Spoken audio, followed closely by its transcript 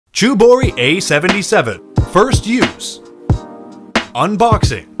CHUBORY A77. First use.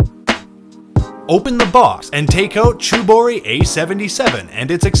 Unboxing. Open the box and take out CHUBORY A77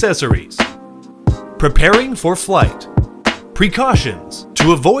 and its accessories. Preparing for flight. Precautions.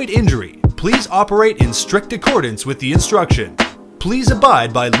 To avoid injury, please operate in strict accordance with the instruction. Please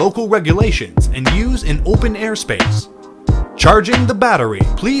abide by local regulations and use an open airspace. Charging the battery.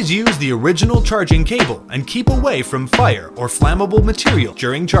 Please use the original charging cable and keep away from fire or flammable material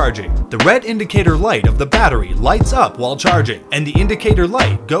during charging. The red indicator light of the battery lights up while charging, and the indicator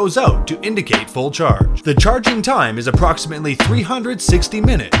light goes out to indicate full charge. The charging time is approximately 360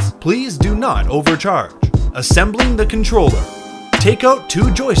 minutes. Please do not overcharge. Assembling the controller. Take out two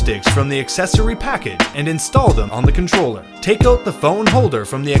joysticks from the accessory package and install them on the controller. Take out the phone holder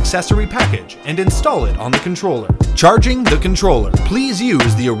from the accessory package and install it on the controller. Charging the controller. Please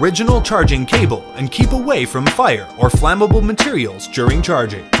use the original charging cable and keep away from fire or flammable materials during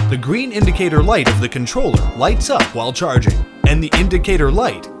charging. The green indicator light of the controller lights up while charging, and the indicator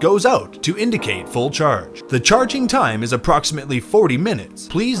light goes out to indicate full charge. The charging time is approximately 40 minutes.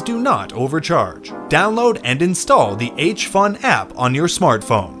 Please do not overcharge. Download and install the CHUM app on your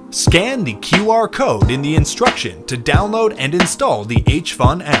smartphone. Scan the QR code in the instruction to download and install the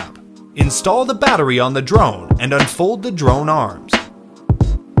CHUM app. Install the battery on the drone and unfold the drone arms.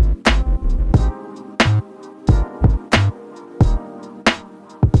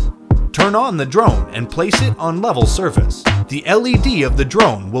 Turn on the drone and place it on level surface. The LED of the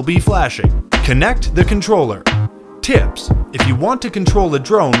drone will be flashing. Connect the controller. Tips: if you want to control the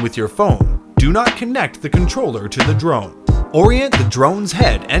drone with your phone, do not connect the controller to the drone. Orient the drone's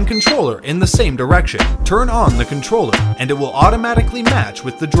head and controller in the same direction. Turn on the controller and it will automatically match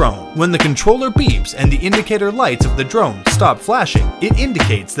with the drone. When the controller beeps and the indicator lights of the drone stop flashing, it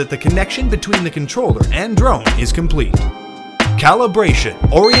indicates that the connection between the controller and drone is complete. Calibration.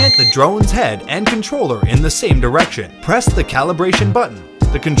 Orient the drone's head and controller in the same direction. Press the calibration button.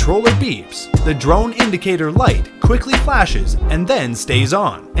 The controller beeps, the drone indicator light quickly flashes and then stays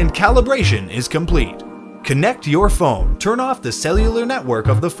on, and calibration is complete. Connect your phone. Turn off the cellular network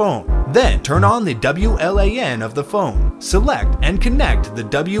of the phone. Then turn on the WLAN of the phone. Select and connect the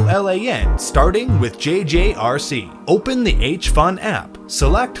WLAN starting with JJRC. Open the CHUM app.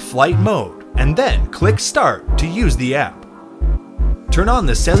 Select flight mode and then click Start to use the app. Turn on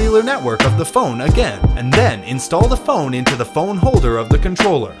the cellular network of the phone again and then install the phone into the phone holder of the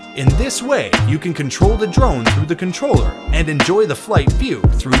controller. In this way, you can control the drone through the controller and enjoy the flight view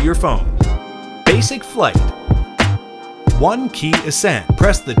through your phone. Basic flight. 1 key ascent.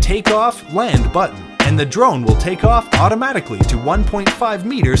 Press the takeoff land button and the drone will take off automatically to 1.5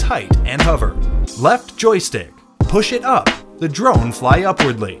 meters height and hover. Left joystick. Push it up. The drone fly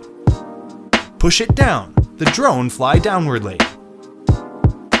upwardly. Push it down. The drone fly downwardly.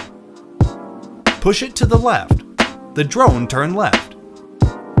 Push it to the left. The drone turn left.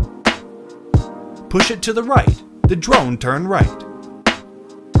 Push it to the right. The drone turn right.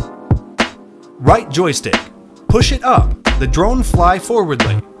 Right joystick. Push it up. The drone fly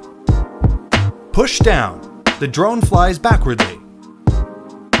forwardly. Push down. The drone flies backwardly.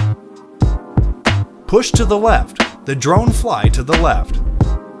 Push to the left. The drone fly to the left.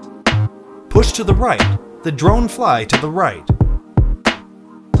 Push to the right. The drone fly to the right.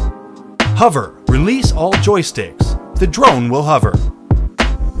 Hover. Release all joysticks. The drone will hover.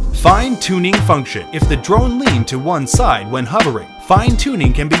 Fine-tuning function. If the drone leans to one side when hovering,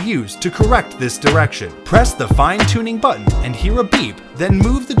 fine-tuning can be used to correct this direction. Press the fine-tuning button and hear a beep, then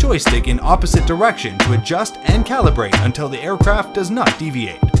move the joystick in opposite direction to adjust and calibrate until the aircraft does not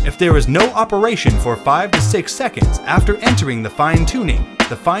deviate. If there is no operation for 5 to 6 seconds after entering the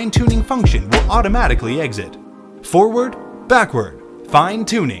fine-tuning function will automatically exit. Forward, backward,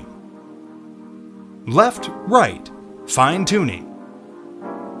 fine-tuning. Left, right, fine-tuning.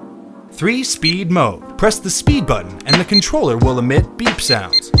 3-speed mode. Press the speed button and the controller will emit beep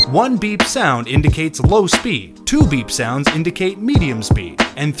sounds. 1 beep sound indicates low speed, 2 beep sounds indicate medium speed,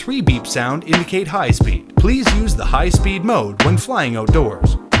 and 3 beep sound indicate high speed. Please use the high speed mode when flying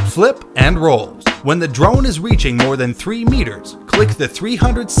outdoors. Flip and rolls. When the drone is reaching more than 3 meters, click the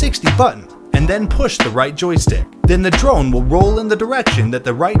 360 button and then push the right joystick. Then the drone will roll in the direction that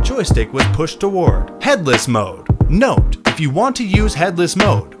the right joystick was pushed toward. Headless mode. Note: if you want to use headless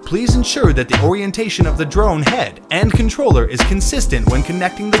mode, please ensure that the orientation of the drone head and controller is consistent when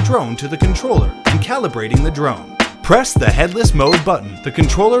connecting the drone to the controller and calibrating the drone. Press the headless mode button. The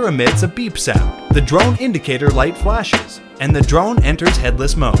controller emits a beep sound. The drone indicator light flashes, and the drone enters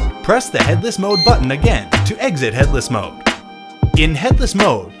headless mode. Press the headless mode button again to exit headless mode. In headless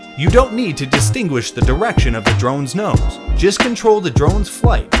mode, You don't need to distinguish the direction of the drone's nose. Just control the drone's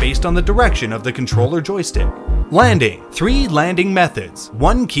flight based on the direction of the controller joystick. Landing. 3 landing methods.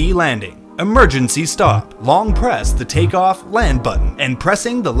 1 key landing. Emergency stop. Long press the takeoff land button and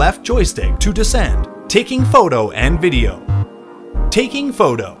pressing the left joystick to descend. Taking photo and video. Taking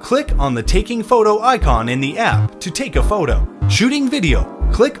photo. Click on the taking photo icon in the app to take a photo. Shooting video.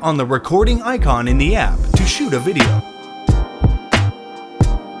 Click on the recording icon in the app to shoot a video.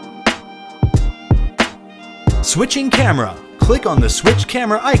 Switching camera. Click on the switch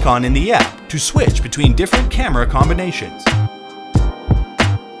camera icon in the app to switch between different camera combinations.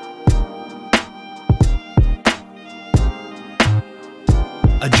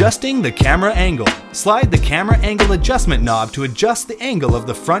 Adjusting the camera angle. Slide the camera angle adjustment knob to adjust the angle of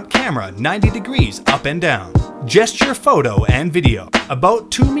the front camera 90 degrees up and down. Gesture photo and video.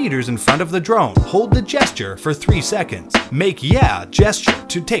 About 2 meters in front of the drone, hold the gesture for 3 seconds. Make yeah gesture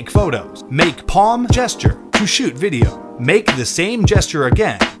to take photos. Make palm gesture to shoot video. Make the same gesture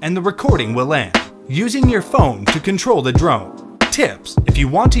again and the recording will end. Using your phone to control the drone. Tips: if you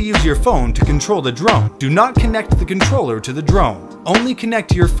want to use your phone to control the drone, do not connect the controller to the drone. Only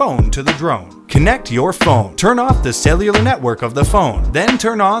connect your phone to the drone. Connect your phone. Turn off the cellular network of the phone. Then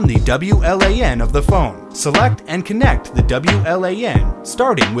turn on the WLAN of the phone. Select and connect the WLAN,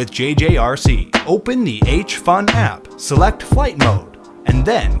 starting with JJRC. Open the HFun app. Select flight mode. And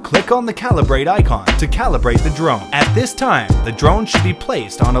then click on the calibrate icon to calibrate the drone. At this time, the drone should be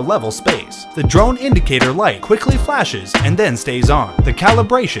placed on a level space. The drone indicator light quickly flashes and then stays on. The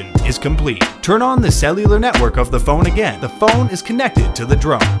calibration is complete. Turn on the cellular network of the phone again. The phone is connected to the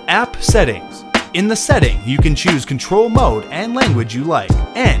drone. App settings. In the setting, you can choose control mode and language you like,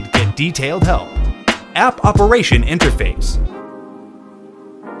 and get detailed help. App operation interface.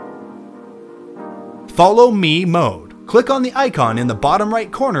 Follow me mode. Click on the icon in the bottom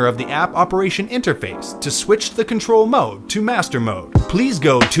right corner of the app operation interface to switch the control mode to master mode. Please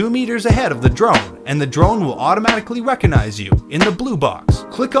go 2 meters ahead of the drone and the drone will automatically recognize you in the blue box.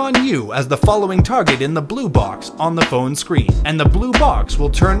 Click on you as the following target in the blue box on the phone screen and the blue box will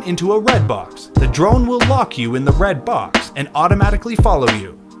turn into a red box. The drone will lock you in the red box and automatically follow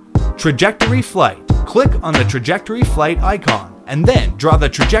you. Trajectory flight. Click on the trajectory flight icon and then draw the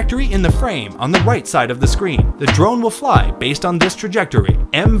trajectory in the frame on the right side of the screen. The drone will fly based on this trajectory.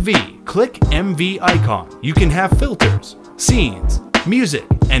 MV. Click MV icon. You can have filters, scenes, music,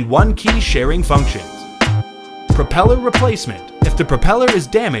 and 1 key sharing functions. Propeller replacement. If the propeller is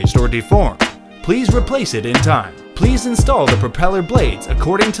damaged or deformed, please replace it in time. Please install the propeller blades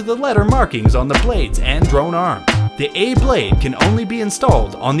according to the letter markings on the blades and drone arms. The A blade can only be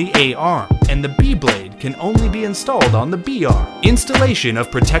installed on the A arm, and the B blade can only be installed on the B arm. Installation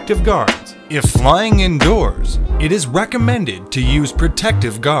of protective guards. If flying indoors, it is recommended to use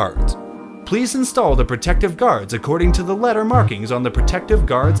protective guards. Please install the protective guards according to the letter markings on the protective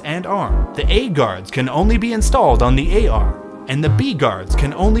guards and arm. The A guards can only be installed on the A arm, and the B guards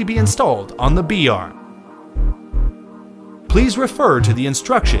can only be installed on the B arm. Please refer to the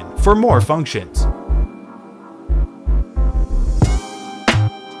instruction for more functions.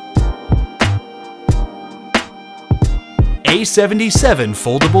 A77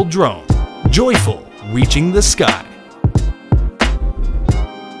 foldable drone. Joyful reaching the sky.